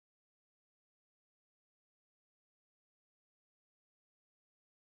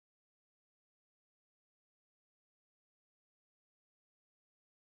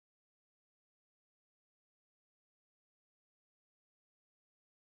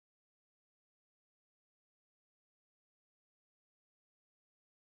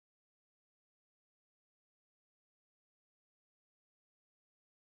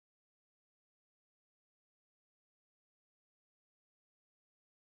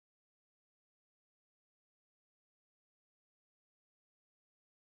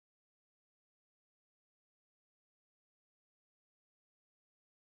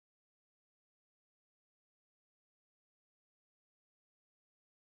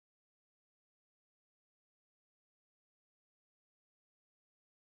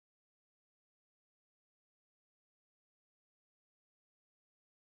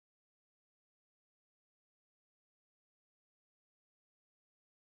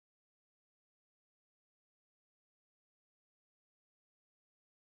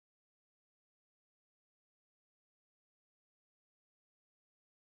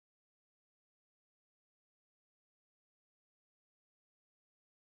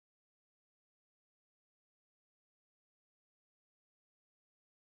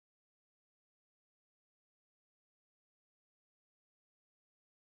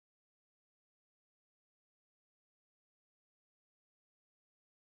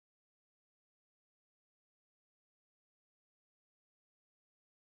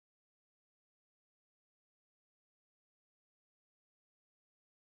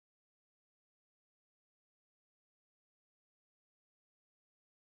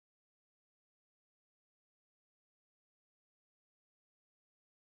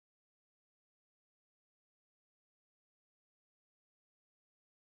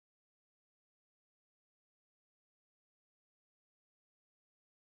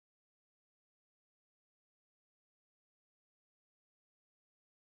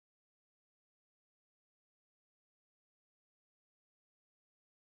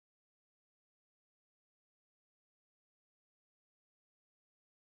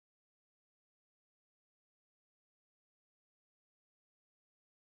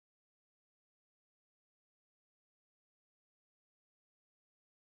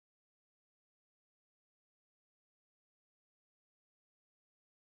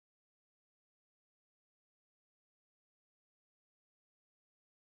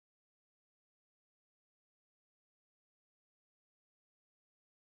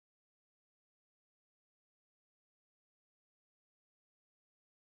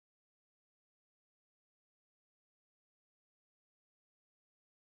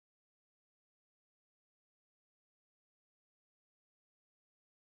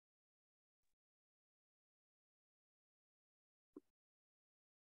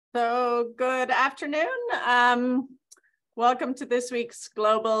So good afternoon. Welcome to this week's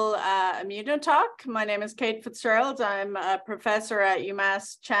Global IMMUNOTALK. My name is Kate Fitzgerald. I'm a professor at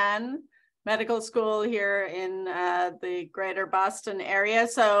UMass Chan Medical School here in the greater Boston area.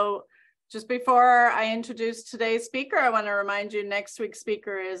 So just before I introduce today's speaker, I want to remind you next week's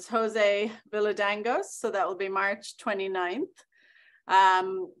speaker is Jose Villadangos. So that will be March 29th.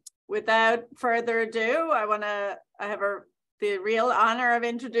 Without further ado, I have the real honor of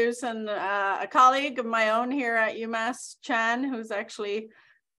introducing a colleague of my own here at UMass Chan, who's actually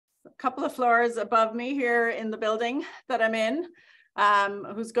a couple of floors above me here in the building that I'm in,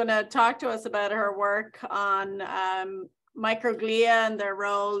 who's going to talk to us about her work on microglia and their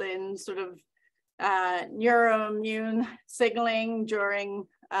role in sort of neuroimmune signaling during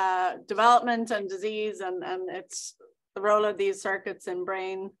development and disease, and it's the role of these circuits in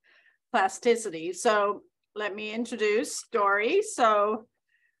brain plasticity. So let me introduce Dory. So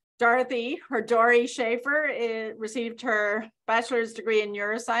Dorothy Schafer received her bachelor's degree in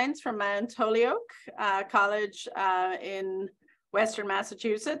neuroscience from Mount Holyoke College in Western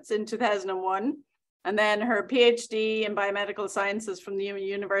Massachusetts in 2001. And then her PhD in biomedical sciences from the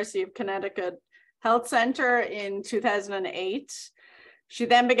University of Connecticut Health Center in 2008. She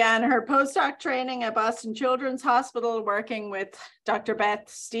then began her postdoc training at Boston Children's Hospital, working with Dr. Beth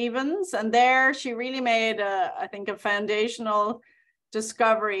Stevens. And there she really made, I think, a foundational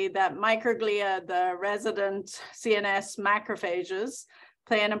discovery that microglia, the resident CNS macrophages,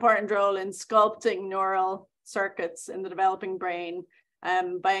 play an important role in sculpting neural circuits in the developing brain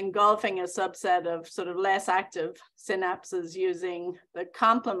by engulfing a subset of sort of less active synapses using the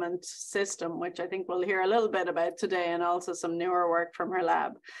complement system, which I think we'll hear a little bit about today, and also some newer work from her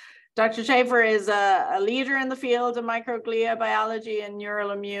lab. Dr. Schafer is a leader in the field of microglia biology and neural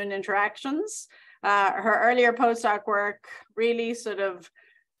immune interactions. Her earlier postdoc work really sort of,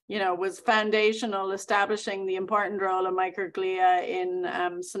 was foundational, establishing the important role of microglia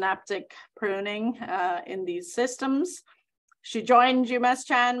in synaptic pruning in these systems. She joined UMass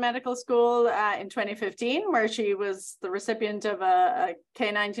Chan Medical School in 2015, where she was the recipient of a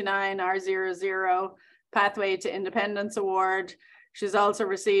K99R00 Pathway to Independence Award. She's also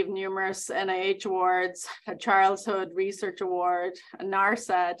received numerous NIH awards, a Charles Hood Research Award, a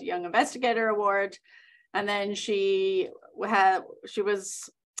NARSAD Young Investigator Award, and then she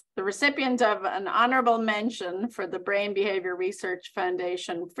was the recipient of an honorable mention for the Brain Behavior Research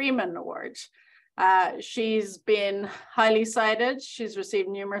Foundation Freeman Award. She's been highly cited. She's received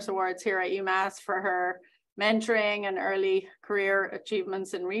numerous awards here at UMass for her mentoring and early career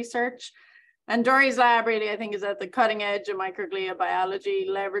achievements in research. And Dory's lab really, I think, is at the cutting edge of microglia biology,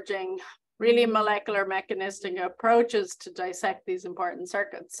 leveraging really molecular mechanistic approaches to dissect these important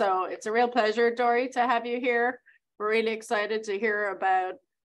circuits. So it's a real pleasure, Dory, to have you here. We're really excited to hear about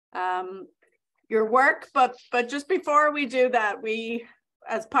your work. But just before we do that,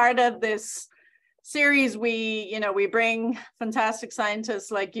 as part of this series, we bring fantastic scientists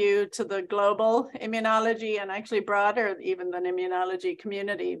like you to the global immunology and actually broader even than immunology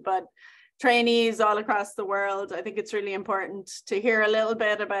community, but trainees all across the world. I think it's really important to hear a little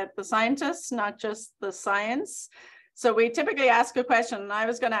bit about the scientists, not just the science. So we typically ask a question, and I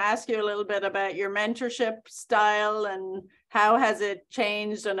was going to ask you a little bit about your mentorship style and how has it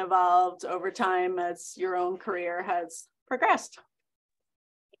changed and evolved over time as your own career has progressed.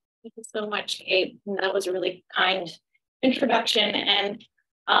 Thank you so much, Kate. That was a really kind introduction. And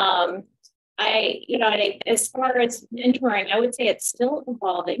as far as mentoring, I would say it's still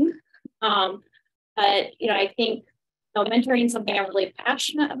evolving. But I think mentoring is something I'm really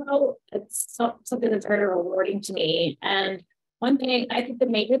passionate about. It's something that's very rewarding to me. And one thing, I think the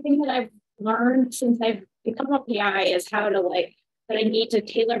major thing that I've learned since I've become a PI is how to that I need to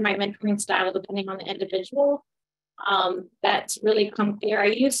tailor my mentoring style depending on the individual. That's really come clear. I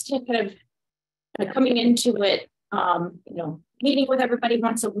used to kind of coming into it, meeting with everybody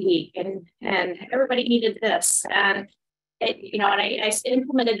once a week, and everybody needed this, and I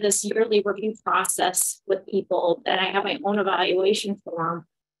implemented this yearly review process with people that I have my own evaluation form,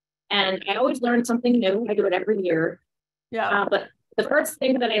 and I always learn something new. I do it every year. Yeah. But the first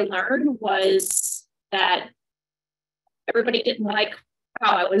thing that I learned was that everybody didn't like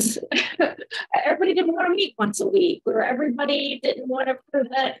how I was. Everybody didn't want to meet once a week, or everybody didn't want to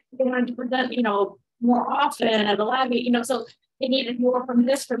present. They wanted to present, more often at the lab. So they needed more from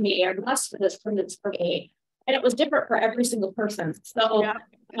this for me, or less for this for me. And it was different for every single person. So yeah,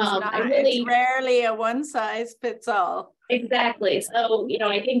 it's rarely a one size fits all. Exactly. So,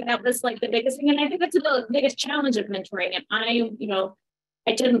 I think that was like the biggest thing. And I think that's the biggest challenge of mentoring. And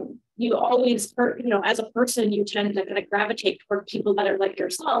I didn't, you always, as a person, you tend to kind of gravitate toward people that are like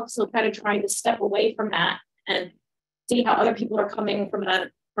yourself. So kind of trying to step away from that and see how other people are coming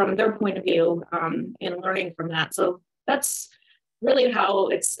from their point of view, and learning from that. So that's really how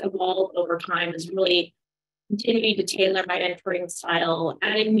it's evolved over time, is really continuing to tailor my mentoring style,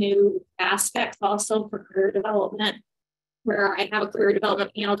 adding new aspects also for career development, where I have a career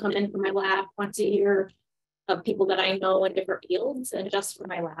development panel come in for my lab once a year of people that I know in different fields, and just for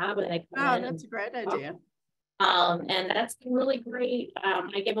my lab. And I come that's a great idea. And that's been really great.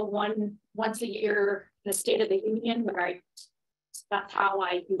 I give a once a year the State of the Union, where I discuss how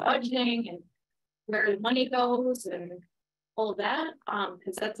I do budgeting and where the money goes and all of that,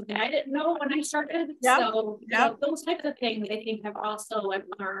 because that's something I didn't know when I started. So those types of things I think have also, I've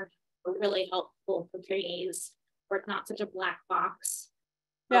learned, are really helpful for trainees, where it's not such a black box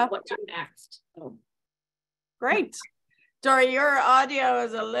of what to do next. So. Great. Dory, your audio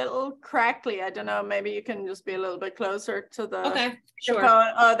is a little crackly. I don't know, maybe you can just be a little bit closer to the Okay, sure.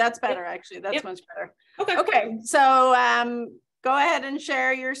 Oh, that's better, actually. That's much better. Okay, so go ahead and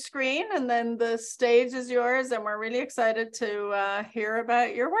share your screen, and then the stage is yours, and we're really excited to hear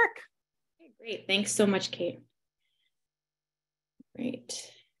about your work. Okay, great. Thanks so much, Kate.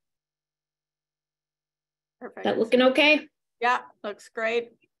 Great. Perfect. That looking okay? Yeah, looks great.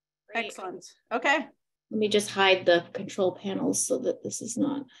 Excellent. Okay. Let me just hide the control panels so that this is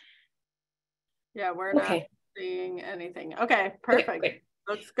not. Yeah, we're not seeing anything. Okay, perfect. Okay,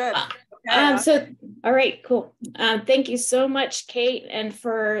 looks good. So, all right, cool. Thank you so much, Kate, and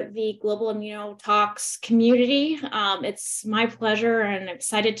for the Global IMMUNOTALKS community. It's my pleasure, and I'm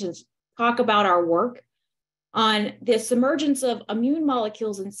excited to talk about our work on this emergence of immune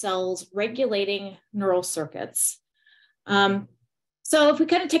molecules in cells regulating neural circuits. So if we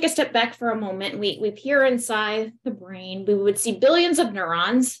kind of take a step back for a moment, we peer inside the brain, we would see billions of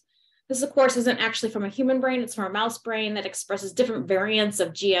neurons. This, of course, isn't actually from a human brain, it's from a mouse brain that expresses different variants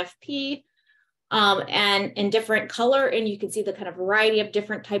of GFP and in different color. And you can see the kind of variety of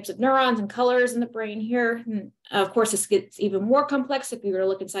different types of neurons and colors in the brain here. And of course, this gets even more complex if we were to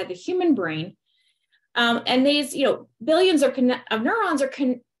look inside the human brain. And these, billions of neurons are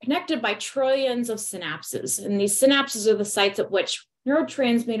connected by trillions of synapses. And these synapses are the sites at which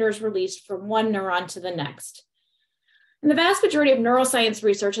neurotransmitters released from one neuron to the next. And the vast majority of neuroscience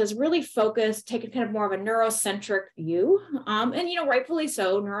research has really taken kind of more of a neurocentric view. And rightfully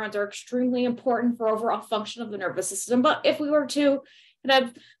so, neurons are extremely important for overall function of the nervous system. But if we were to kind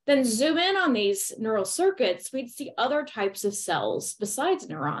of then zoom in on these neural circuits, we'd see other types of cells besides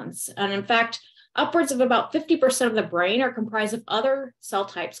neurons. And in fact, upwards of about 50% of the brain are comprised of other cell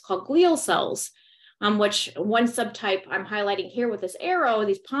types called glial cells, which one subtype I'm highlighting here with this arrow,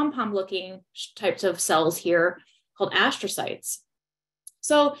 these pom-pom looking types of cells here called astrocytes.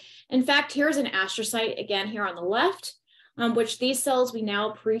 So in fact, here's an astrocyte again here on the left, which these cells we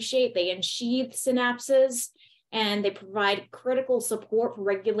now appreciate, they ensheath synapses and they provide critical support for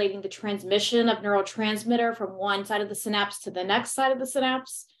regulating the transmission of neurotransmitter from one side of the synapse to the next side of the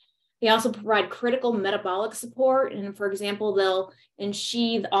synapse. They also provide critical metabolic support. And for example, they'll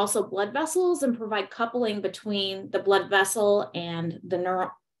ensheath also blood vessels and provide coupling between the blood vessel and the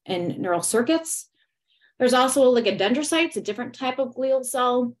neural circuits. There's also oligodendrocytes, a different type of glial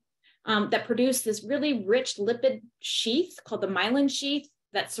cell that produce this really rich lipid sheath called the myelin sheath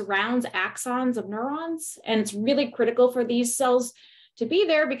that surrounds axons of neurons. And it's really critical for these cells to be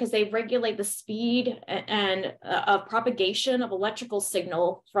there because they regulate the speed and of propagation of electrical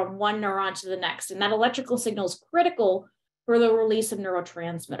signal from one neuron to the next. And that electrical signal is critical for the release of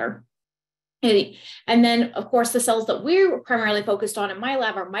neurotransmitter. And then, of course, the cells that we're primarily focused on in my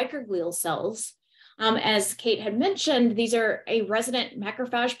lab are microglial cells. As Kate had mentioned, these are a resident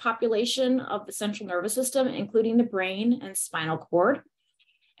macrophage population of the central nervous system, including the brain and spinal cord.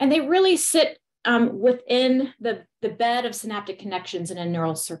 And they really sit within the bed of synaptic connections and in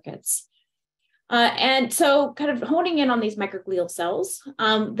neural circuits. And so kind of honing in on these microglial cells,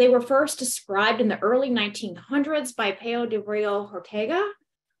 they were first described in the early 1900s by Pio de Rio Ortega,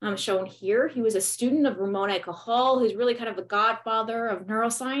 shown here. He was a student of Ramon y Cajal, who's really kind of the godfather of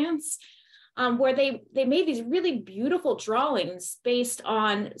neuroscience, where they made these really beautiful drawings based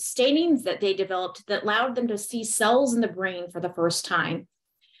on stainings that they developed that allowed them to see cells in the brain for the first time.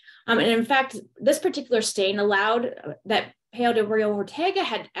 And in fact, this particular stain that Pio de Rio Ortega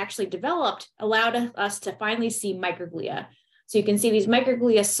had actually developed allowed us to finally see microglia. So you can see these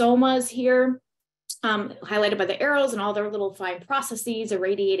microglia somas here, highlighted by the arrows and all their little fine processes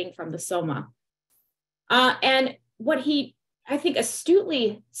irradiating from the soma. And what he I think,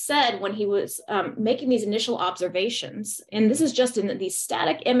 astutely said when he was making these initial observations, and this is just in these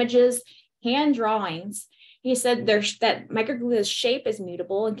static images, hand drawings. He said that microglia's shape is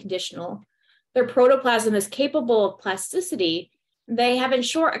mutable and conditional. Their protoplasm is capable of plasticity. They have, in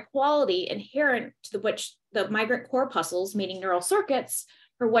short, a quality inherent to which the migrant corpuscles, meaning neural circuits,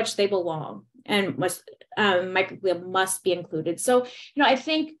 for which they belong, and microglia must be included. So, I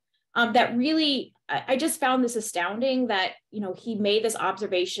think that really, I just found this astounding that, he made this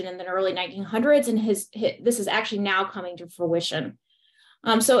observation in the early 1900s, and this is actually now coming to fruition.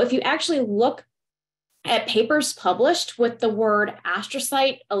 So if you actually look at papers published with the word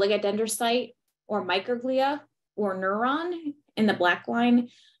astrocyte, oligodendrocyte, or microglia, or neuron in the black line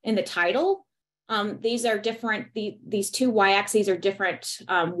in the title, these are different, these two y-axes are different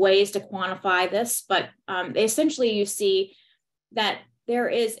ways to quantify this, but essentially you see that there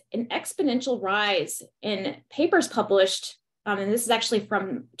is an exponential rise in papers published, and this is actually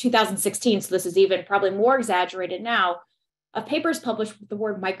from 2016, so this is even probably more exaggerated now, of papers published with the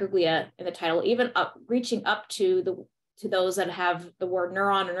word microglia in the title, even reaching up to those that have the word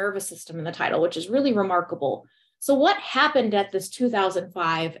neuron or nervous system in the title, which is really remarkable. So what happened at this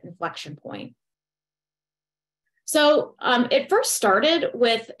 2005 inflection point? So it first started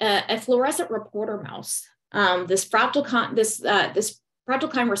with a fluorescent reporter mouse. This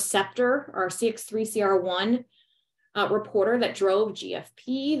fractalkine receptor, or CX3CR1 reporter that drove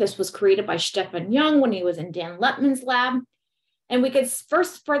GFP. This was created by Stefan Young when he was in Dan Lettman's lab. And we could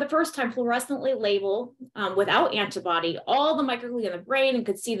for the first time, fluorescently label without antibody all the microglia in the brain, and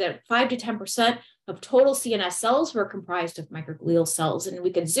could see that 5 to 10% of total CNS cells were comprised of microglial cells. And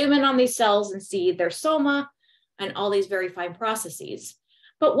we could zoom in on these cells and see their soma and all these very fine processes.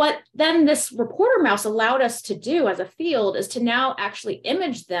 But what then this reporter mouse allowed us to do as a field is to now actually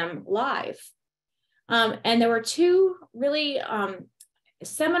image them live. And there were two really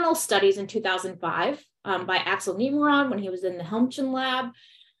seminal studies in 2005 by Axel Niemeron when he was in the Helmchen lab,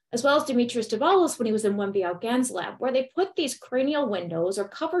 as well as Dimitris Davalos when he was in Wenbiao Gan's lab, where they put these cranial windows or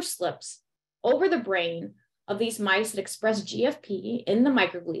cover slips over the brain of these mice that express GFP in the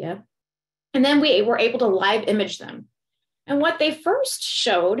microglia. And then we were able to live image them. And what they first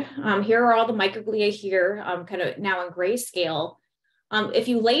showed, here are all the microglia here, kind of now in grayscale. If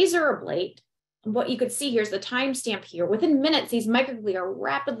you laser ablate, what you could see here is the timestamp here. Within minutes, these microglia are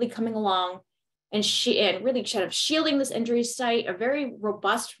rapidly coming along and really kind of shielding this injury site, a very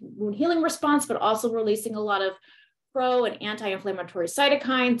robust wound healing response, but also releasing a lot of pro and anti-inflammatory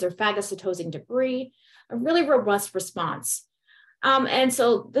cytokines or phagocytosing debris, a really robust response. And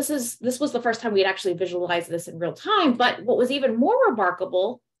so this was the first time we had actually visualized this in real time. But what was even more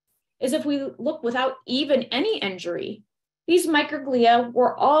remarkable is if we look without even any injury, these microglia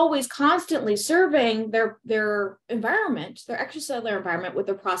were always constantly surveying their environment, their extracellular environment with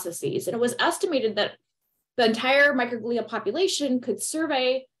their processes. And it was estimated that the entire microglia population could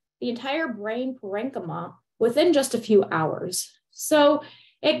survey the entire brain parenchyma within just a few hours. So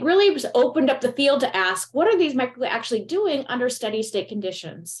it really opened up the field to ask, what are these microglia actually doing under steady state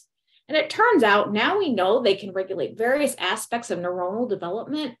conditions? And it turns out now we know they can regulate various aspects of neuronal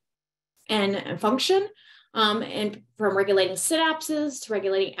development and function, and from regulating synapses to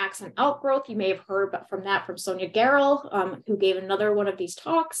regulating axon outgrowth. You may have heard from Sonia Garrell, who gave another one of these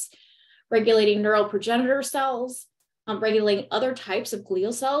talks, regulating neural progenitor cells, regulating other types of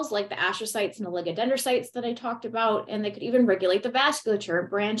glial cells like the astrocytes and oligodendrocytes that I talked about, and they could even regulate the vasculature and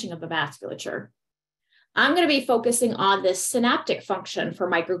branching of the vasculature. I'm going to be focusing on this synaptic function for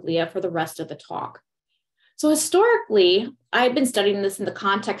microglia for the rest of the talk. So historically, I've been studying this in the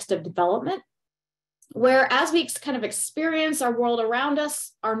context of development, where as we kind of experience our world around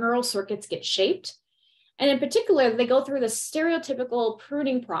us, our neural circuits get shaped. And in particular, they go through the stereotypical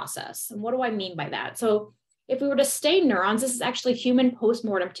pruning process. And what do I mean by that? So if we were to stain neurons, this is actually human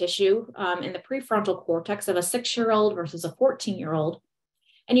postmortem tissue in the prefrontal cortex of a 6-year-old versus a 14-year-old.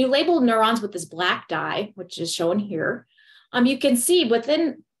 And you label neurons with this black dye, which is shown here. You can see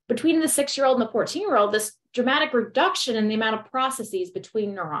between the 6-year-old and the 14-year-old, this dramatic reduction in the amount of processes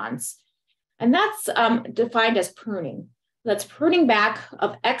between neurons. And that's defined as pruning. That's pruning back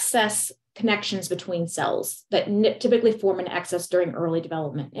of excess connections between cells that typically form an excess during early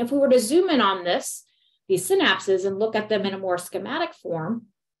development. If we were to zoom in on these synapses and look at them in a more schematic form,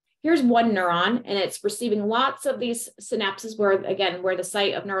 here's one neuron, and it's receiving lots of these synapses where the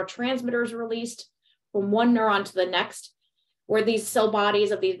site of neurotransmitters are released from one neuron to the next, where these cell bodies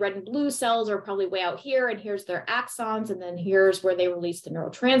of these red and blue cells are probably way out here, and here's their axons, and then here's where they release the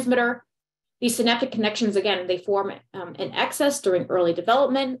neurotransmitter. These synaptic connections, again, they form an excess during early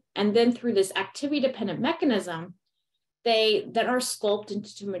development, and then through this activity-dependent mechanism, they then are sculpted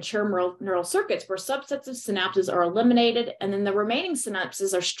into mature neural circuits where subsets of synapses are eliminated, and then the remaining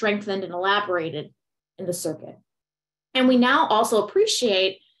synapses are strengthened and elaborated in the circuit. And we now also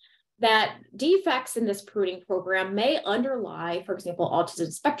appreciate that defects in this pruning program may underlie, for example,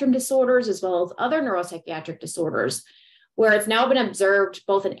 autism spectrum disorders, as well as other neuropsychiatric disorders, where it's now been observed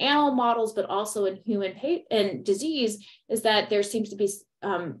both in animal models, but also in human disease, is that there seems to be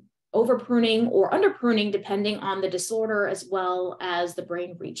over pruning or under pruning, depending on the disorder as well as the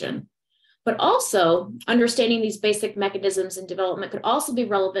brain region. But also understanding these basic mechanisms in development could also be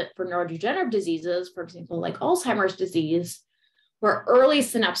relevant for neurodegenerative diseases, for example, like Alzheimer's disease, where early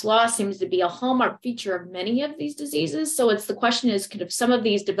synapse loss seems to be a hallmark feature of many of these diseases. So the question is, could some of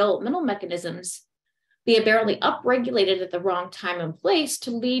these developmental mechanisms be aberrantly upregulated at the wrong time and place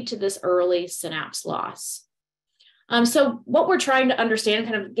to lead to this early synapse loss? So what we're trying to understand,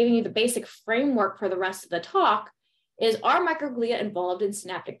 kind of giving you the basic framework for the rest of the talk, is, are microglia involved in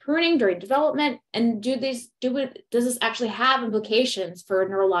synaptic pruning during development? And does this actually have implications for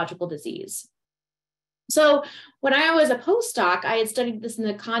neurological disease? So when I was a postdoc, I had studied this in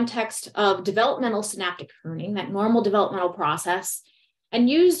the context of developmental synaptic pruning, that normal developmental process, and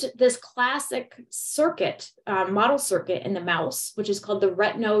used this classic circuit, model circuit in the mouse, which is called the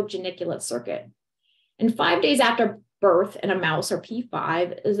retinogeniculate circuit. And 5 days after birth in a mouse, or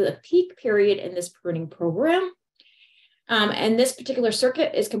P5, is a peak period in this pruning program. And this particular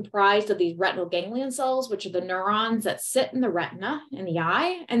circuit is comprised of these retinal ganglion cells, which are the neurons that sit in the retina in the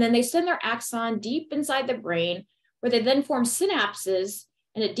eye. And then they send their axon deep inside the brain, where they then form synapses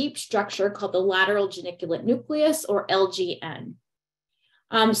in a deep structure called the lateral geniculate nucleus, or LGN.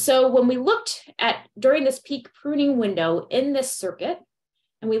 So when we looked at, during this peak pruning window in this circuit,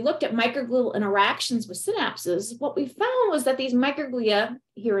 and we looked at microglial interactions with synapses, what we found was that these microglia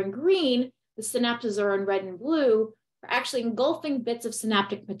here in green, the synapses are in red and blue, are actually engulfing bits of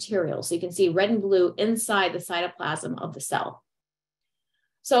synaptic material. So you can see red and blue inside the cytoplasm of the cell.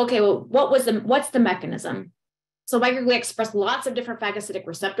 So, okay, well, what's the mechanism? So microglia express lots of different phagocytic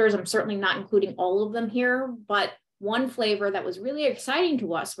receptors. I'm certainly not including all of them here, but one flavor that was really exciting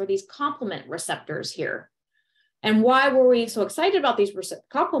to us were these complement receptors here. And why were we so excited about these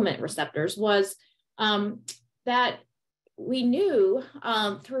complement receptors was that we knew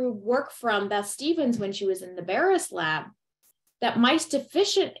through work from Beth Stevens when she was in the Barris lab, that mice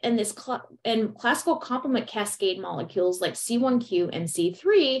deficient in this in classical complement cascade molecules like C1q and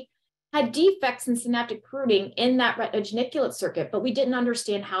C3 had defects in synaptic pruning in that retinogeniculate circuit, but we didn't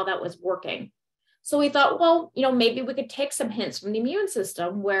understand how that was working. So we thought, well, maybe we could take some hints from the immune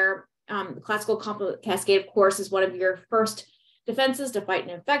system, where the classical complement cascade, of course, is one of your first defenses to fight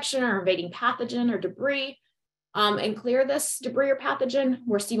an infection or invading pathogen or debris, and clear this debris or pathogen,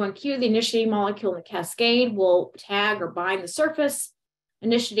 where C1q, the initiating molecule in the cascade, will tag or bind the surface,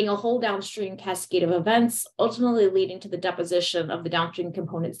 initiating a whole downstream cascade of events, ultimately leading to the deposition of the downstream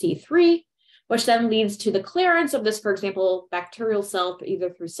component C3, which then leads to the clearance of this, for example, bacterial cell,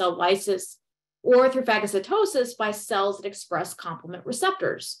 either through cell lysis or through phagocytosis by cells that express complement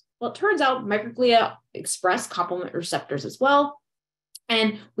receptors. Well, it turns out microglia express complement receptors as well.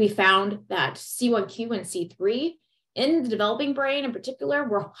 And we found that C1q and C3 in the developing brain in particular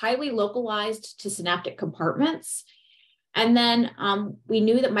were highly localized to synaptic compartments. And then we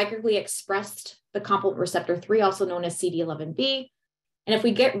knew that microglia expressed the complement receptor 3, also known as CD11B. And if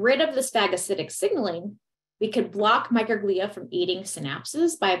we get rid of this phagocytic signaling, we could block microglia from eating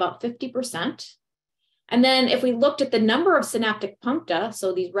synapses by about 50%. And then if we looked at the number of synaptic puncta,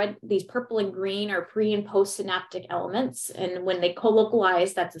 so these purple and green are pre and post synaptic elements, and when they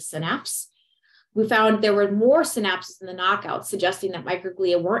co-localize, that's a synapse, we found there were more synapses in the knockout, suggesting that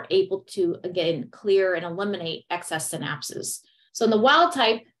microglia weren't able to, again, clear and eliminate excess synapses. So in the wild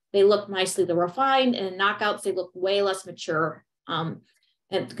type, they look nicely refined, and in knockouts, they look way less mature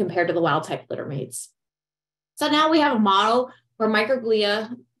and compared to the wild type littermates. So now we have a model where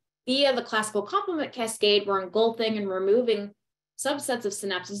microglia, via the classical complement cascade, were engulfing and removing subsets of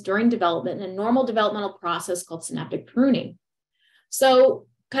synapses during development in a normal developmental process called synaptic pruning. So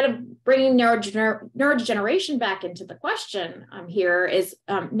kind of bringing neurodegeneration back into the question here is,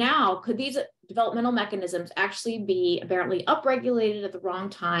 now, could these developmental mechanisms actually be aberrantly upregulated at the wrong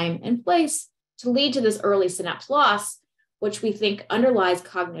time and place to lead to this early synapse loss, which we think underlies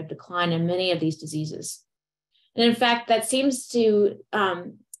cognitive decline in many of these diseases? And in fact, that seems to,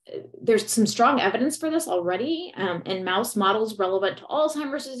 there's some strong evidence for this already in mouse models relevant to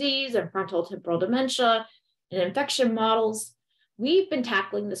Alzheimer's disease and frontal temporal dementia and infection models. We've been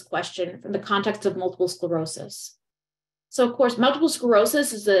tackling this question from the context of multiple sclerosis. So of course, multiple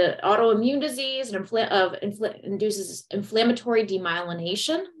sclerosis is an autoimmune disease and induces inflammatory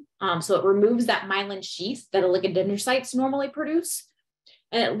demyelination. So it removes that myelin sheath that oligodendrocytes normally produce.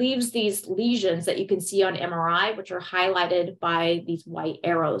 And it leaves these lesions that you can see on MRI, which are highlighted by these white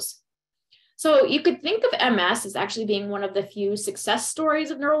arrows. So you could think of MS as actually being one of the few success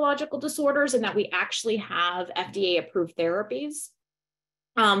stories of neurological disorders, and that we actually have FDA-approved therapies.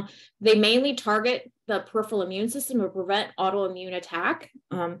 They mainly target the peripheral immune system to prevent autoimmune attack,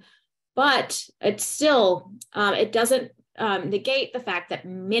 but it's still, it doesn't negate the fact that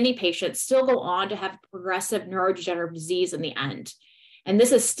many patients still go on to have progressive neurodegenerative disease in the end. And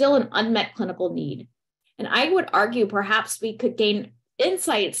this is still an unmet clinical need. And I would argue perhaps we could gain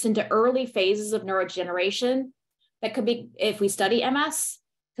insights into early phases of neurodegeneration that could be, if we study MS,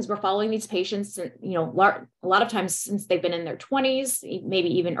 because we're following these patients, you know, a lot of times since they've been in their 20s,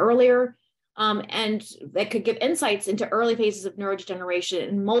 maybe even earlier, and that could give insights into early phases of neurodegeneration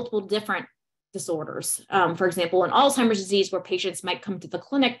in multiple different disorders. For example, in Alzheimer's disease, where patients might come to the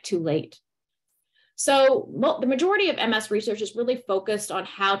clinic too late. So the majority of MS research is really focused on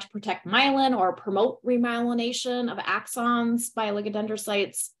how to protect myelin or promote remyelination of axons by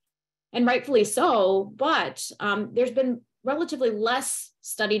oligodendrocytes, and rightfully so, but there's been relatively less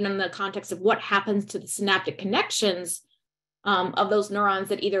studied in the context of what happens to the synaptic connections of those neurons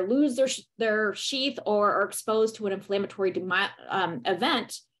that either lose their sheath or are exposed to an inflammatory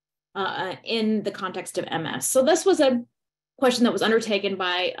event in the context of MS. So this was a question that was undertaken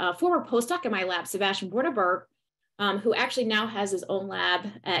by a former postdoc in my lab, Sebastian Borneberg, who actually now has his own lab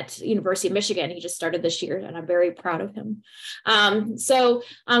at University of Michigan. He just started this year, and I'm very proud of him. And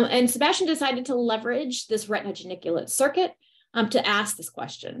Sebastian decided to leverage this retinogeniculate circuit to ask this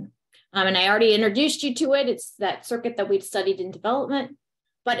question. And I already introduced you to it. It's that circuit that we've studied in development,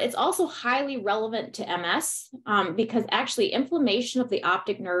 but it's also highly relevant to MS because actually inflammation of the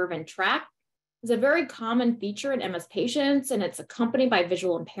optic nerve and tract is a very common feature in MS patients, and it's accompanied by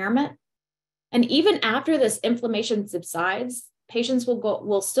visual impairment. And even after this inflammation subsides, patients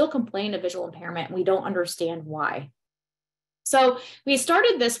will still complain of visual impairment, and we don't understand why. So we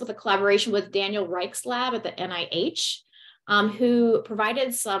started this with a collaboration with Daniel Reich's lab at the NIH, who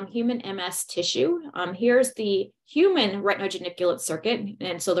provided some human MS tissue. Here's the human retinogeniculate circuit.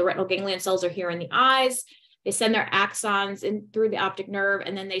 And so the retinal ganglion cells are here in the eyes. They send their axons in through the optic nerve,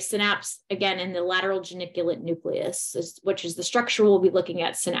 and then they synapse again in the lateral geniculate nucleus, which is the structure we'll be looking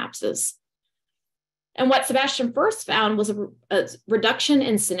at, synapses. And what Sebastian first found was a reduction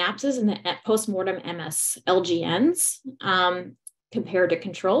in synapses in the postmortem MS LGNs compared to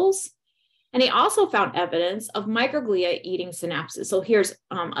controls. And he also found evidence of microglia eating synapses. So here's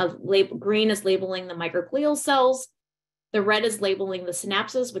green is labeling the microglial cells. The red is labeling the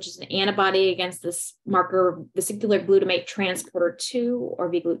synapses, which is an antibody against this marker, vesicular glutamate transporter 2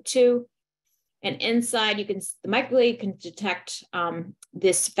 or VGLUT2. And inside, the microglia can detect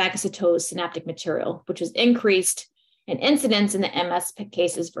this phagocytosed synaptic material, which is increased in incidence in the MS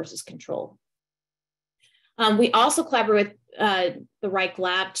cases versus control. We also collaborate with the Reich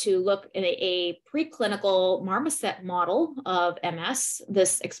lab to look in a preclinical marmoset model of MS,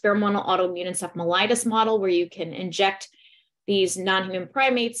 this experimental autoimmune encephalitis model, where you can inject these non-human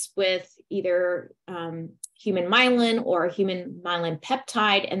primates with either human myelin or human myelin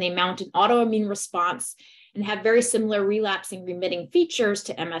peptide, and they mount an autoimmune response and have very similar relapsing remitting features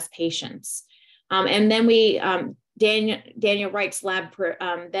to MS patients. And then Daniel Reich's lab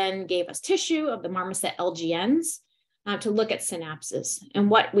then gave us tissue of the marmoset LGNs to look at synapses.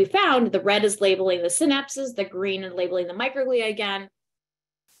 And what we found, the red is labeling the synapses, the green is labeling the microglia again.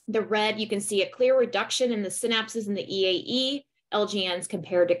 The red, you can see a clear reduction in the synapses in the EAE LGNs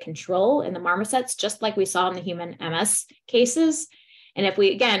compared to control in the marmosets, just like we saw in the human MS cases. And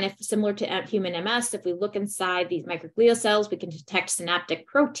if similar to human MS, if we look inside these microglia cells, we can detect synaptic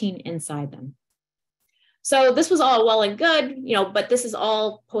protein inside them. So this was all well and good, but this is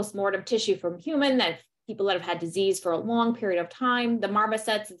all postmortem tissue from human, that people that have had disease for a long period of time. The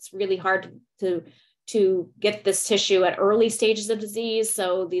marmosets, it's really hard to get this tissue at early stages of disease.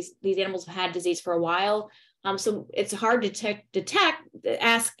 So these animals have had disease for a while. So it's hard to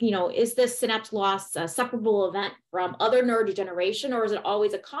ask, is this synapse loss a separable event from other neurodegeneration, or is it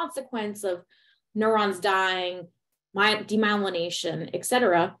always a consequence of neurons dying, demyelination, et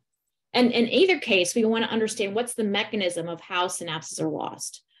cetera? And in either case, we want to understand what's the mechanism of how synapses are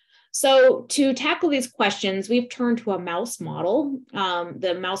lost. So to tackle these questions, we've turned to a mouse model,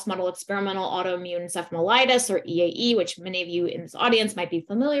 the mouse model experimental autoimmune encephalitis, or EAE, which many of you in this audience might be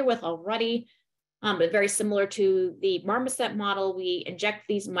familiar with already, but very similar to the marmoset model. We inject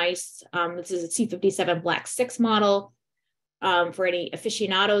these mice. This is a C57 Black 6 model. for any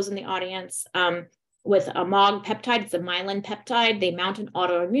aficionados in the audience. With a MOG peptide, it's a myelin peptide, they mount an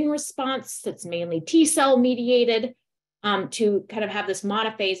autoimmune response that's mainly T cell mediated to kind of have this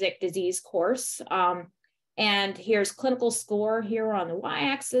monophasic disease course. And here's clinical score here on the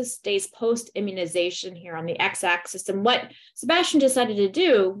y-axis, days post-immunization here on the x-axis. And what Sebastian decided to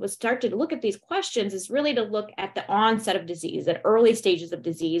do was start to look at these questions is really to look at the onset of disease, at early stages of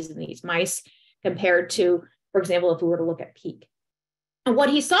disease in these mice compared to, for example, if we were to look at peak. And what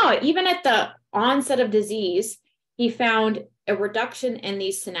he saw, even at the onset of disease, he found a reduction in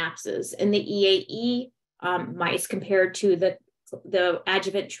these synapses in the EAE mice compared to the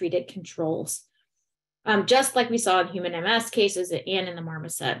adjuvant treated controls. Just like we saw in human MS cases and in the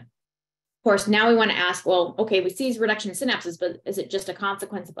marmoset. Of course, now we want to ask, well, okay, we see these reduction in synapses, but is it just a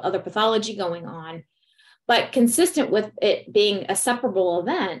consequence of other pathology going on? But consistent with it being a separable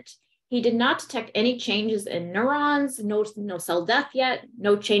event, he did not detect any changes in neurons, no cell death yet,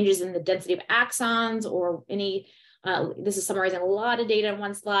 no changes in the density of axons or any, this is summarizing a lot of data in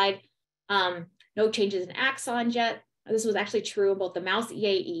one slide, no changes in axons yet. This was actually true in both the mouse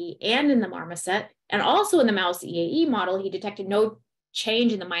EAE and in the marmoset. And also in the mouse EAE model, he detected no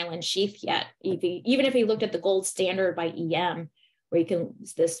change in the myelin sheath yet. Even if he looked at the gold standard by EM, where you can,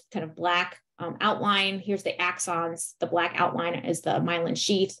 this kind of black outline, here's the axons, the black outline is the myelin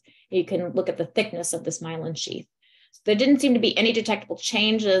sheath. You can look at the thickness of this myelin sheath. So there didn't seem to be any detectable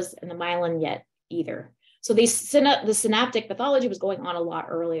changes in the myelin yet either. So the synaptic pathology was going on a lot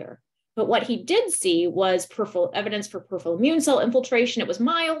earlier. But what he did see was peripheral evidence for peripheral immune cell infiltration. It was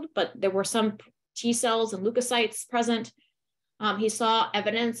mild, but there were some T cells and leukocytes present. He saw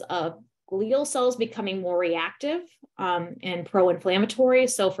evidence of glial cells becoming more reactive and pro-inflammatory.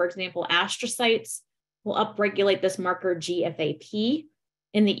 So for example, astrocytes will upregulate this marker GFAP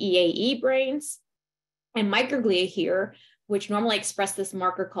in the EAE brains. And microglia here, which normally express this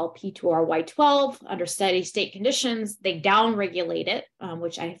marker called P2RY12 under steady state conditions, they downregulate it,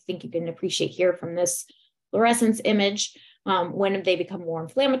 which I think you can appreciate here from this fluorescence image when they become more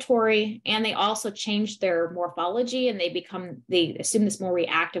inflammatory. And they also change their morphology and they assume this more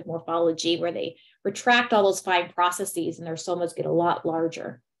reactive morphology where they retract all those fine processes and their somas get a lot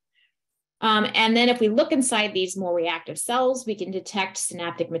larger. And then if we look inside these more reactive cells, we can detect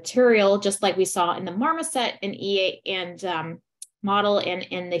synaptic material, just like we saw in the marmoset and EA and model and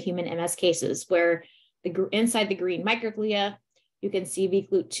in the human MS cases, where inside the green microglia, you can see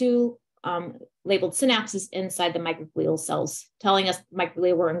VGLUT2 labeled synapses inside the microglial cells, telling us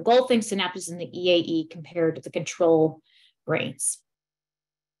microglia were engulfing synapses in the EAE compared to the control brains.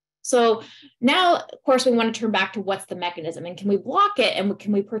 So now, of course, we want to turn back to what's the mechanism and can we block it and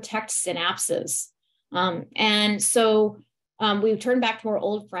can we protect synapses? And so we turn back to our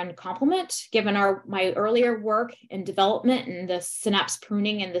old friend complement, given my earlier work in development and the synapse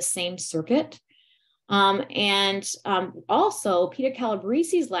pruning in the same circuit. Also, Peter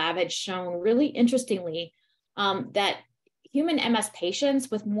Calabresi's lab had shown really interestingly that human MS patients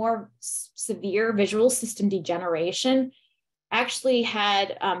with more severe visual system degeneration actually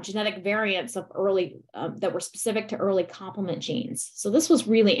had genetic variants of early that were specific to early complement genes. So this was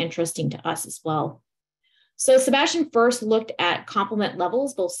really interesting to us as well. So Sebastian first looked at complement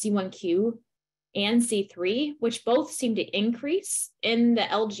levels, both C1q and C3, which both seem to increase in the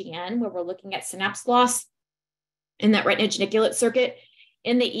LGN, where we're looking at synapse loss in that retinogeniculate circuit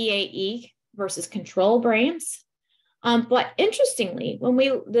in the EAE versus control brains. But interestingly, when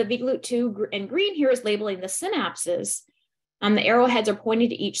the VGLUT2 in green here is labeling the synapses, the arrowheads are pointing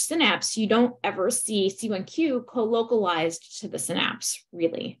to each synapse. You don't ever see C1q co-localized to the synapse,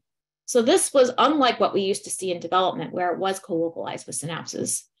 really. So this was unlike what we used to see in development, where it was co-localized with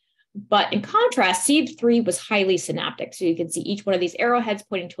synapses. But in contrast, C3 was highly synaptic. So you can see each one of these arrowheads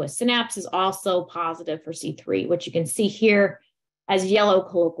pointing to a synapse is also positive for C3, which you can see here as yellow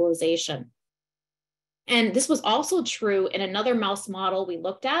co-localization. And this was also true in another mouse model we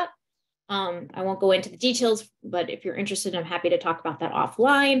looked at. I won't go into the details, but if you're interested, I'm happy to talk about that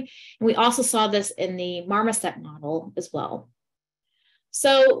offline. And we also saw this in the marmoset model as well.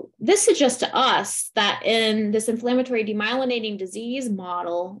 So this suggests to us that in this inflammatory demyelinating disease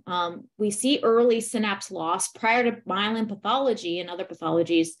model, we see early synapse loss prior to myelin pathology and other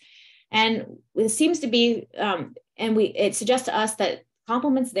pathologies. And it seems to be, it suggests to us that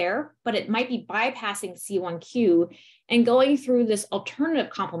complement's there, but it might be bypassing C1q and going through this alternative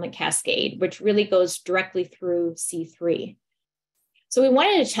complement cascade, which really goes directly through C3. So we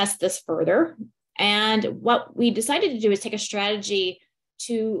wanted to test this further. And what we decided to do is take a strategy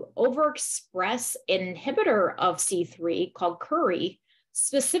to overexpress an inhibitor of C3 called curry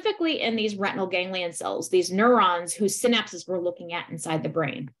specifically in these retinal ganglion cells, these neurons whose synapses we're looking at inside the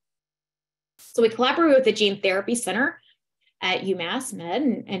brain. So we collaborated with the Gene Therapy Center at UMass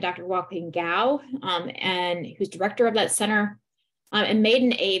Med and Dr. Joaquin Gao, and who's director of that center, and made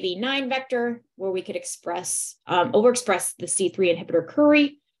an AAV9 vector where we could overexpress the C3 inhibitor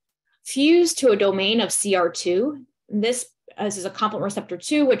curry, fused to a domain of CR2. This is a complement receptor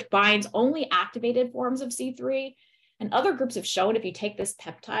 2, which binds only activated forms of C3. And other groups have shown if you take this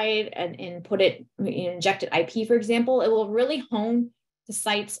peptide and put it, inject it IP, for example, it will really hone the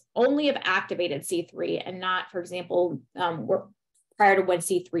sites only of activated C3 and not, for example, prior to when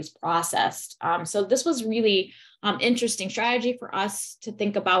C3 is processed. So this was really interesting strategy for us to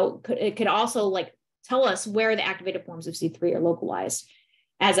think about. It could also like tell us where the activated forms of C3 are localized,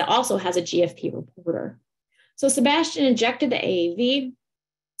 as it also has a GFP reporter. So Sebastian injected the AAV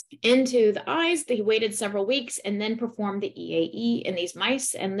into the eyes. He waited several weeks and then performed the EAE in these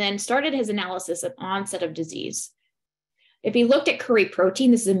mice and then started his analysis of onset of disease. If he looked at curry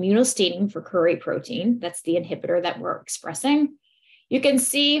protein, this is immunostaining for curry protein. That's the inhibitor that we're expressing. You can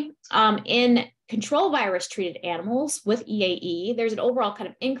see in control virus treated animals with EAE, there's an overall kind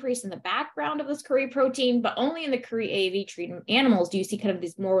of increase in the background of this curry protein, but only in the curry AAV treated animals do you see kind of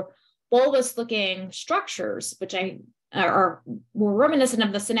these more bulbous looking structures, which are more reminiscent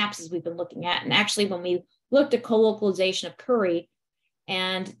of the synapses we've been looking at. And actually, when we looked at co-localization of curry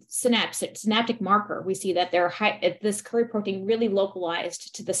and synaptic marker, we see that this curry protein really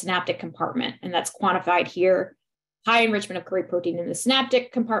localized to the synaptic compartment, and that's quantified here. High enrichment of curry protein in the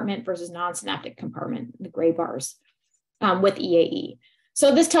synaptic compartment versus non-synaptic compartment, the gray bars, with EAE.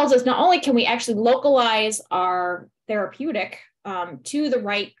 So this tells us not only can we actually localize our therapeutic to the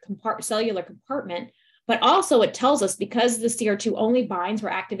right cellular compartment, but also it tells us, because the CR2 only binds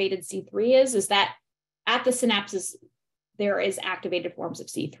where activated C3 is that at the synapses, there is activated forms of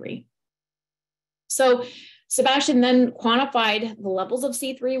C3. So Sebastian then quantified the levels of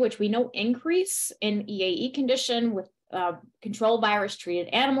C3, which we know increase in EAE condition with control virus treated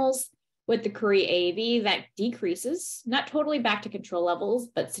animals. With the curry AAV, that decreases, not totally back to control levels,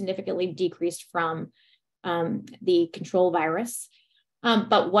 but significantly decreased from the control virus.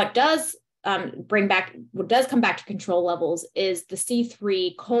 But what does come back to control levels is the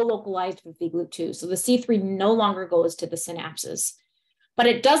C3 co-localized with VGLUT2. So the C3 no longer goes to the synapses, but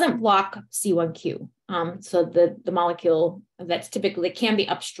it doesn't block C1q. So the molecule that's typically can be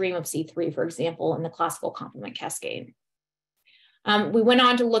upstream of C3, for example, in the classical complement cascade. We went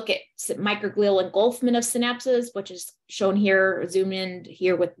on to look at microglial engulfment of synapses, which is shown here, zoom in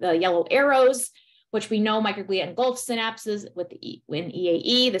here with the yellow arrows, which we know microglia engulf synapses with in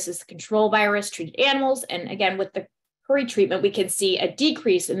EAE. This is the control virus treated animals. And again, with the curry treatment, we can see a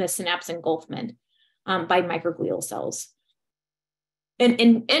decrease in the synapse engulfment by microglial cells. And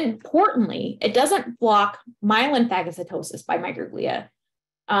importantly, it doesn't block myelin phagocytosis by microglia.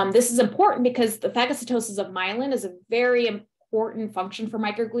 This is important because the phagocytosis of myelin is a very important function for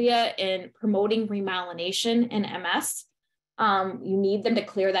microglia in promoting remyelination in MS. You need them to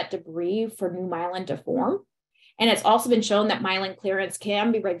clear that debris for new myelin to form. And it's also been shown that myelin clearance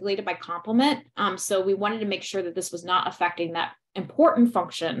can be regulated by complement. So we wanted to make sure that this was not affecting that important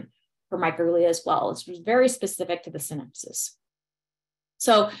function for microglia as well. This was very specific to the synapses.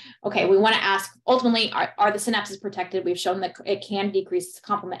 So, okay, we want to ask, ultimately, are the synapses protected? We've shown that it can decrease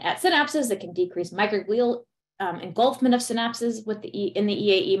complement at synapses. It can decrease microglial engulfment of synapses in the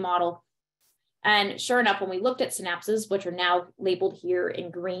EAE model. And sure enough, when we looked at synapses, which are now labeled here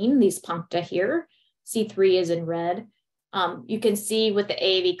in green, these puncta here, C3 is in red, you can see with the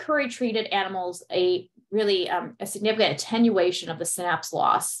AAV curry treated animals, a significant attenuation of the synapse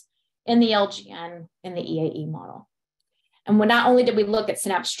loss in the LGN in the EAE model. And not only did we look at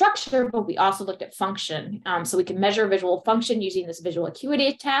synapse structure, but we also looked at function. So we can measure visual function using this visual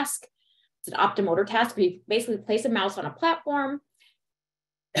acuity task. It's an optomotor task where you basically place a mouse on a platform,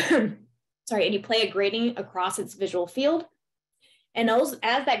 and you play a grading across its visual field. And as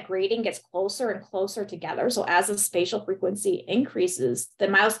that grading gets closer and closer together, so as the spatial frequency increases, the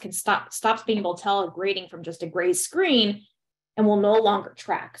mouse can stops being able to tell a grading from just a gray screen and will no longer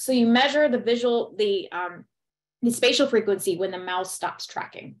track. So you measure the spatial frequency when the mouse stops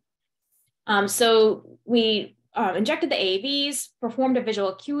tracking. So we injected the AAVs, performed a visual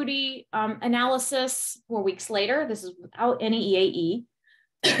acuity analysis 4 weeks later. This is without any EAE.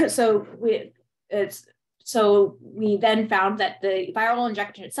 So we then found that the viral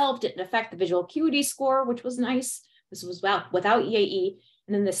injection itself didn't affect the visual acuity score, which was nice. This was without EAE.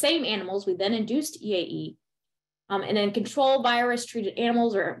 And in the same animals, we then induced EAE. And in control virus treated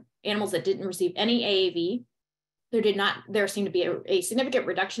animals or animals that didn't receive any AAV, there seemed to be a significant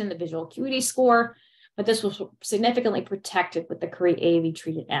reduction in the visual acuity score, but this was significantly protected with the Curie AAV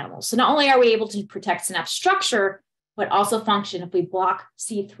treated animals. So not only are we able to protect synapse structure, but also function if we block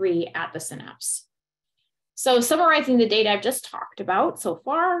C3 at the synapse. So summarizing the data I've just talked about so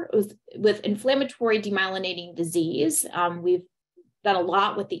far, with inflammatory demyelinating disease, we've done a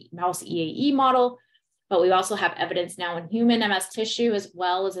lot with the mouse EAE model, but we also have evidence now in human MS tissue, as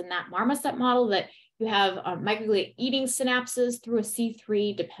well as in that marmoset model, that you have microglia eating synapses through a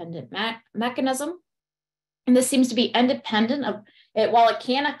C3 dependent mechanism. And this seems to be independent of it. While it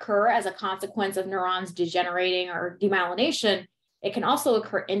can occur as a consequence of neurons degenerating or demyelination, it can also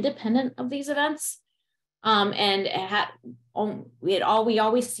occur independent of these events. And we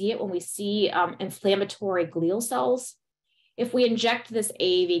always see it when we see inflammatory glial cells. If we inject this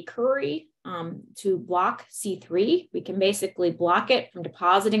AAV Curie to block C3, we can basically block it from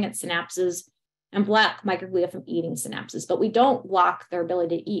depositing at synapses and block microglia from eating synapses, but we don't block their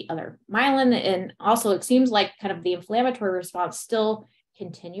ability to eat other myelin. And also it seems like kind of the inflammatory response still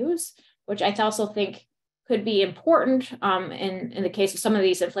continues, which I also think could be important in the case of some of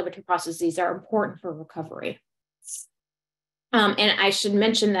these inflammatory processes are important for recovery. And I should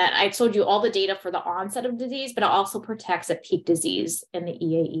mention that I told you all the data for the onset of disease, but it also protects at peak disease in the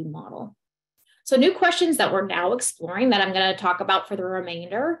EAE model. So new questions that we're now exploring that I'm going to talk about for the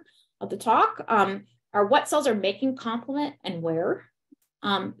remainder of the talk are what cells are making complement and where.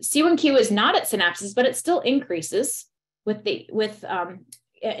 C1q is not at synapses, but it still increases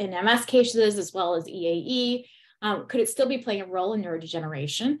in MS cases as well as EAE. Could it still be playing a role in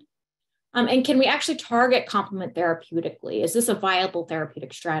neurodegeneration? And can we actually target complement therapeutically? Is this a viable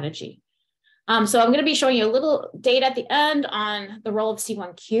therapeutic strategy? So I'm going to be showing you a little data at the end on the role of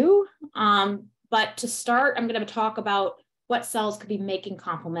C1q. But to start, I'm going to talk about what cells could be making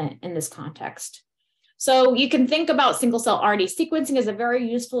complement in this context. So you can think about single cell RNA sequencing as a very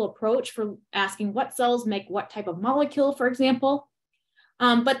useful approach for asking what cells make what type of molecule, for example.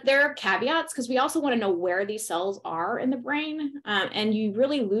 But there are caveats because we also want to know where these cells are in the brain. And you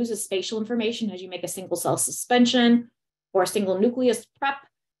really lose the spatial information as you make a single cell suspension or a single nucleus prep.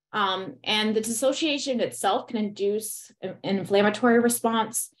 And the dissociation itself can induce an inflammatory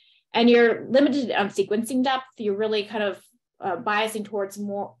response. And you're limited on sequencing depth. You're really kind of biasing towards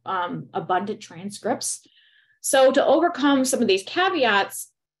more abundant transcripts. So to overcome some of these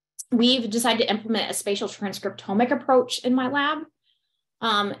caveats, we've decided to implement a spatial transcriptomic approach in my lab.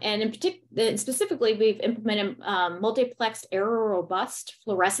 And in particular, specifically, we've implemented multiplexed error-robust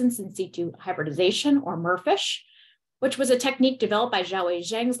fluorescence in situ hybridization, or MERFISH, which was a technique developed by Xiaowei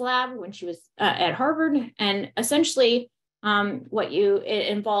Zheng's lab when she was at Harvard. And essentially, it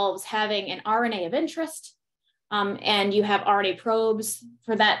involves having an RNA of interest, and you have RNA probes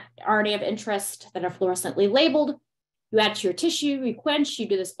for that RNA of interest that are fluorescently labeled. You add to your tissue, you quench, you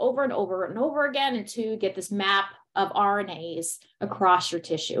do this over and over and over again until you get this map of RNAs across your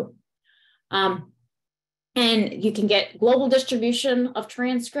tissue. And you can get global distribution of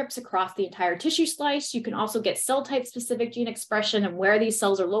transcripts across the entire tissue slice. You can also get cell type specific gene expression and where these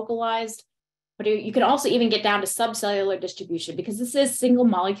cells are localized. But you can also even get down to subcellular distribution because this is single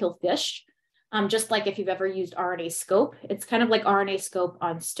molecule FISH. Just like if you've ever used RNA-scope, it's kind of like RNA-scope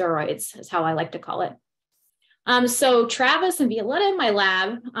on steroids is how I like to call it. So Travis and Violetta in my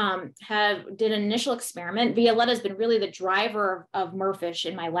lab did an initial experiment. Violetta has been really the driver of MERFISH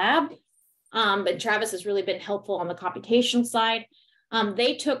in my lab, but Travis has really been helpful on the computational side.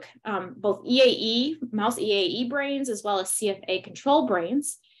 They took both EAE, mouse EAE brains, as well as CFA control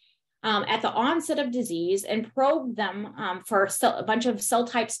brains at the onset of disease and probed them for a bunch of cell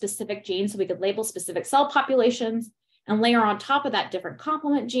type specific genes so we could label specific cell populations and layer on top of that different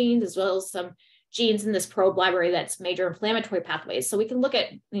complement genes, as well as some genes in this probe library that's major inflammatory pathways. So we can look at,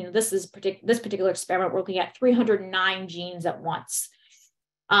 this particular experiment, we're looking at 309 genes at once.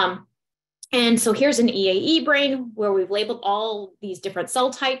 And so here's an EAE brain where we've labeled all these different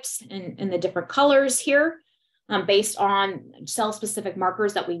cell types in the different colors here based on cell-specific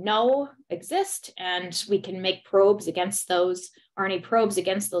markers that we know exist. And we can make probes against those, RNA probes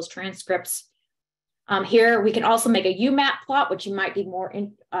against those transcripts. Here, we can also make a UMAP plot, which you might be more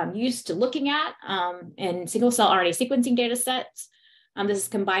used to looking at in single cell RNA sequencing data sets. This is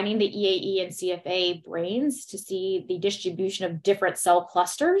combining the EAE and CFA brains to see the distribution of different cell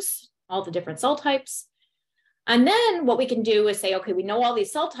clusters, all the different cell types. And then what we can do is say, okay, we know all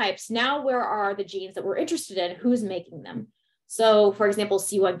these cell types. Now, where are the genes that we're interested in? Who's making them? So for example,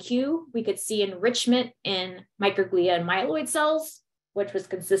 C1q, we could see enrichment in microglia and myeloid cells, which was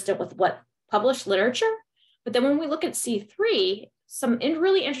consistent with what published literature. But then when we look at C3, some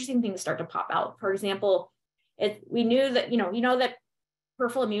really interesting things start to pop out. For example, We knew that, that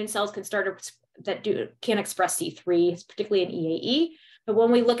peripheral immune cells can express C3, particularly in EAE. But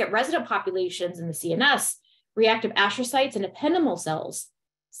when we look at resident populations in the CNS, reactive astrocytes and ependymal cells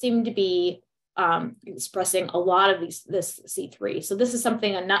seem to be expressing a lot of this C3. So this is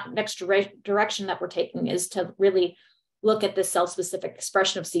something, a next direction that we're taking is to really look at the cell-specific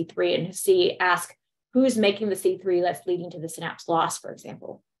expression of C3 and ask who's making the C3 that's leading to the synapse loss, for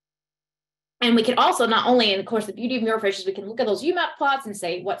example. And we can also not only, and of course, the beauty of mirrorfish is we can look at those UMAP plots and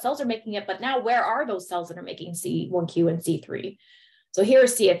say what cells are making it, but now where are those cells that are making C1q and C3? So here are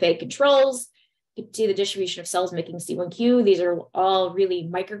CFA controls. You can see the distribution of cells making C1q. These are all really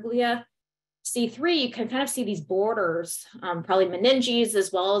microglia. C3, you can kind of see these borders, probably meninges,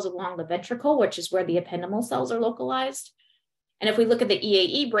 as well as along the ventricle, which is where the ependymal cells are localized. And if we look at the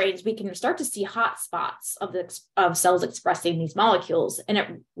EAE brains, we can start to see hot spots of cells expressing these molecules. And it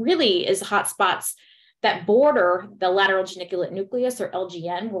really is hot spots that border the lateral geniculate nucleus, or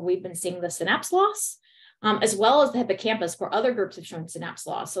LGN, where we've been seeing the synapse loss, as well as the hippocampus, where other groups have shown synapse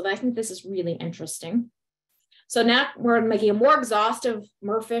loss. So I think this is really interesting. So now we're making a more exhaustive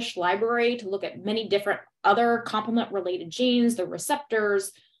mirrorfish library to look at many different other complement-related genes, the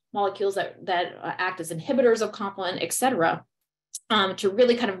receptors, molecules that act as inhibitors of complement, et cetera, to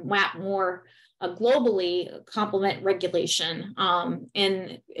really kind of map more globally complement regulation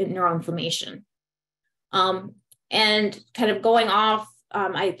in neuroinflammation. And kind of going off,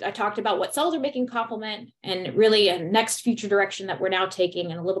 I talked about what cells are making complement, and really a next future direction that we're now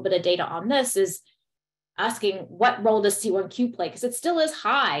taking, and a little bit of data on this, is asking what role does C1q play? Because it still is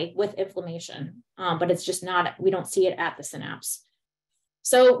high with inflammation, but it's just not, we don't see it at the synapse.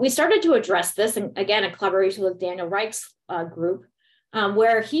 So we started to address this, and again, in collaboration with Daniel Reich's group,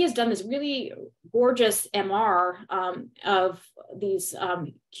 where he has done this really gorgeous MR of these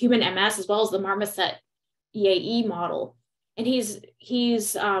human MS, as well as the marmoset EAE model. And he's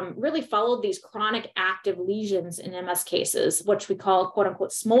really followed these chronic active lesions in MS cases, which we call quote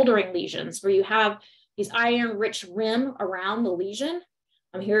unquote smoldering lesions, where you have these iron-rich rim around the lesion.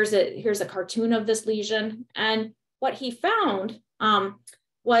 Here's a cartoon of this lesion. And what he found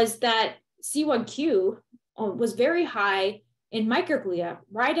was that C1q was very high in microglia,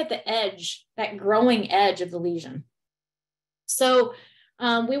 right at the edge, that growing edge of the lesion. So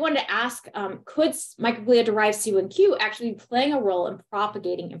we wanted to ask, could microglia-derived C1q actually be playing a role in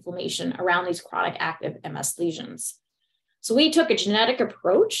propagating inflammation around these chronic active MS lesions? So we took a genetic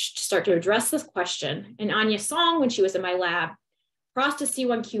approach to start to address this question. And Anya Song, when she was in my lab, crossed a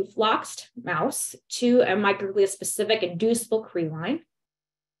C1q floxed mouse to a microglia-specific inducible Cre line,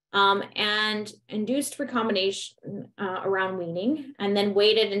 and induced recombination around weaning, and then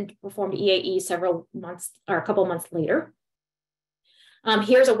waited and performed EAE several months, or a couple months later.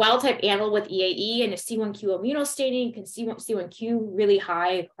 Here's a wild-type animal with EAE and a C1q immunostaining. You can see C1q really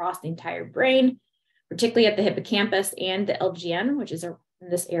high across the entire brain, particularly at the hippocampus and the LGN, which is in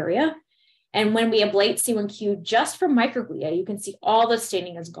this area. And when we ablate C1q just from microglia, you can see all the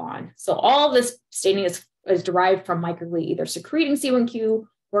staining is gone. So all this staining is derived from microglia, either secreting C1q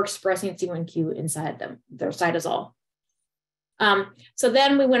or expressing C1q inside their cytosol. So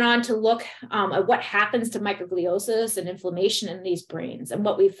then we went on to look at what happens to microgliosis and inflammation in these brains. And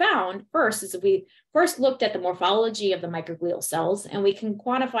what we found first is that we first looked at the morphology of the microglial cells, and we can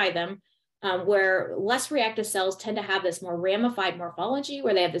quantify them where less reactive cells tend to have this more ramified morphology,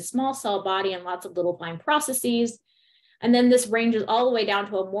 where they have this small cell body and lots of little fine processes. And then this ranges all the way down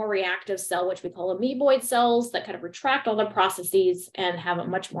to a more reactive cell, which we call amoeboid cells, that kind of retract all the processes and have a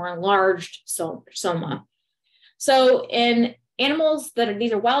much more enlarged soma. So in animals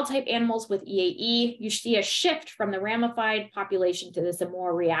these are wild type animals with EAE, you see a shift from the ramified population to this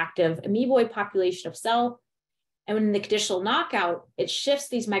more reactive amoeboid population of cell. And in the conditional knockout, it shifts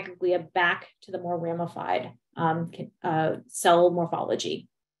these microglia back to the more ramified cell morphology.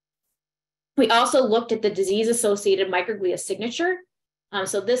 We also looked at the disease-associated microglia signature.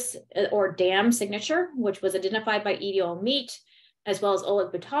 So this, or DAM signature, which was identified by Edil Meat, as well as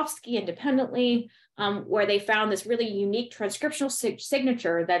Oleg Butovsky independently, where they found this really unique transcriptional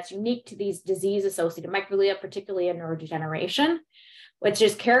signature that's unique to these disease-associated microglia, particularly in neurodegeneration, which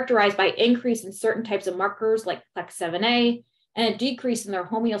is characterized by increase in certain types of markers like CLEC7A and a decrease in their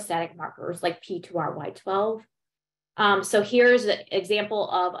homeostatic markers like P2RY12. So here's an example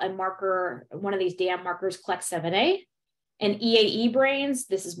of a marker, one of these DAM markers, CLEC7A. In EAE brains,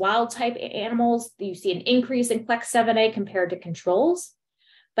 this is wild type animals, you see an increase in CLEC7A compared to controls.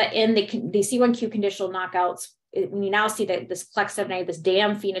 But in the C1q conditional knockouts, when you now see that this CLEC7A, this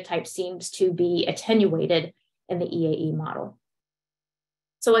DAM phenotype seems to be attenuated in the EAE model.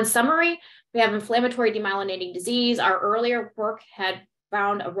 So in summary, We have inflammatory demyelinating disease. Our earlier work had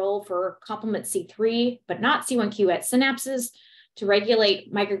found a role for complement C3, but not C1q at synapses to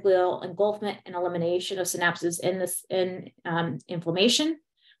regulate microglial engulfment and elimination of synapses in inflammation.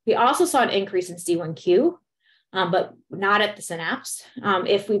 We also saw an increase in C1q, but not at the synapse.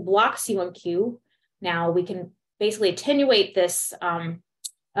 If we block C1q, now we can basically attenuate this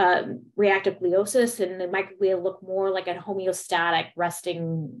reactive gliosis, and the microglia look more like a homeostatic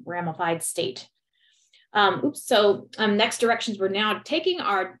resting ramified state. Next directions we're now taking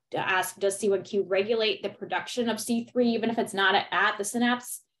are to ask, does C1q regulate the production of C3, even if it's not at the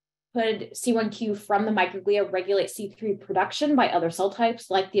synapse? Could C1q from the microglia regulate C3 production by other cell types,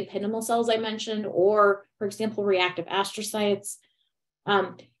 like the ependymal cells I mentioned, or, for example, reactive astrocytes?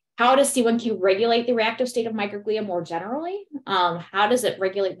 How does C1q regulate the reactive state of microglia more generally? How does it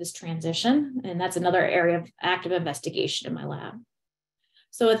regulate this transition? And that's another area of active investigation in my lab.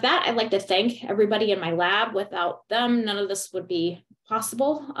 So with that, I'd like to thank everybody in my lab. Without them, none of this would be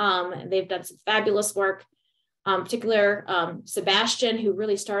possible. They've done some fabulous work, Sebastian, who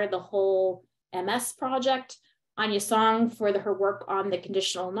really started the whole MS project, Anya Song for her work on the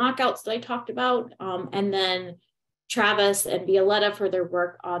conditional knockouts that I talked about, and then Travis and Violetta for their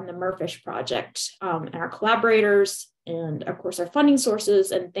work on the MERFISH project, and our collaborators, and of course our funding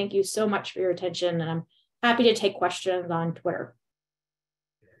sources. And thank you so much for your attention. And I'm happy to take questions on Twitter.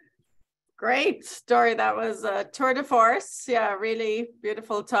 Great, Dory, that was a tour de force. Yeah, really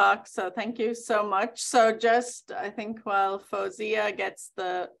beautiful talk. So thank you so much. So just, I think while Fozia gets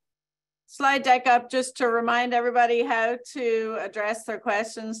the slide deck up, just to remind everybody how to address their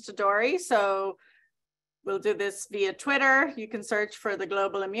questions to Dory. So we'll do this via Twitter. You can search for the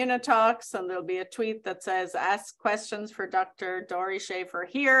Global IMMUNOTALKs, and there'll be a tweet that says, ask questions for Dr. Dorothy Schafer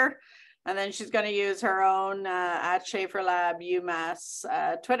here. And then she's going to use her own at Schafer Lab UMass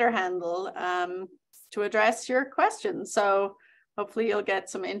Twitter handle to address your questions. So hopefully you'll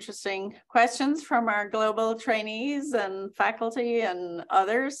get some interesting questions from our global trainees and faculty and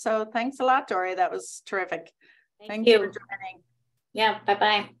others. So thanks a lot, Dory. That was terrific. Thank you for joining. Yeah,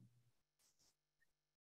 bye-bye.